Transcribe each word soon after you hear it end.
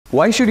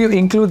Why should you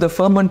include the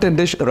fermented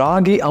dish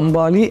Ragi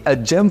Ambli, a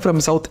gem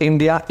from South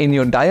India, in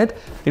your diet?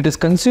 It is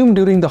consumed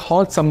during the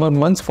hot summer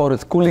months for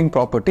its cooling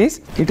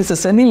properties. It is a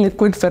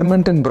semi-liquid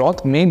fermented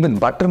broth made with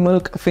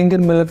buttermilk, finger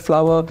millet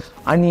flour,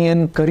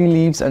 onion, curry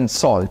leaves and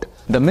salt.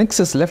 The mix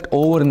is left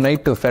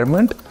overnight to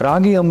ferment.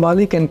 Ragi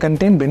Ambli can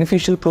contain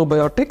beneficial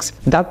probiotics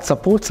that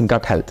supports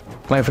gut health.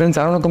 My friend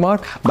Sarana Kumar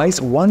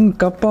buys 1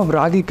 cup of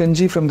Ragi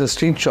Kanji from the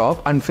street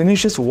shop and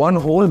finishes 1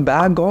 whole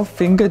bag of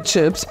finger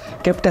chips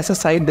kept as a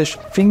side dish.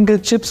 Finger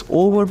chips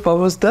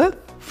overpowers the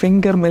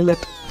finger millet.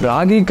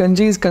 Ragi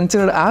Kanji is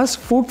considered as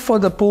food for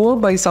the poor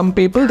by some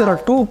people. There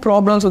are 2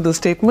 problems with the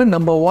statement.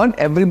 Number 1,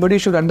 everybody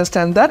should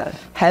understand that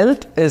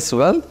health is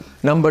wealth.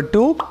 Number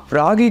 2,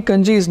 Ragi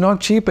Kanji is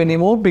not cheap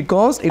anymore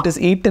because it is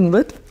eaten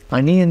with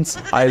onions.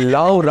 I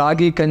love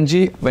Ragi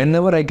Kanji.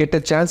 Whenever I get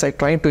a chance, I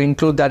try to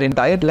include that in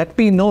diet. Let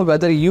me know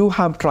whether you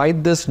have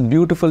tried this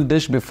beautiful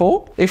dish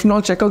before. If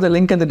not, check out the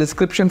link in the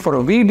description for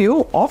a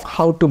video of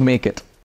how to make it.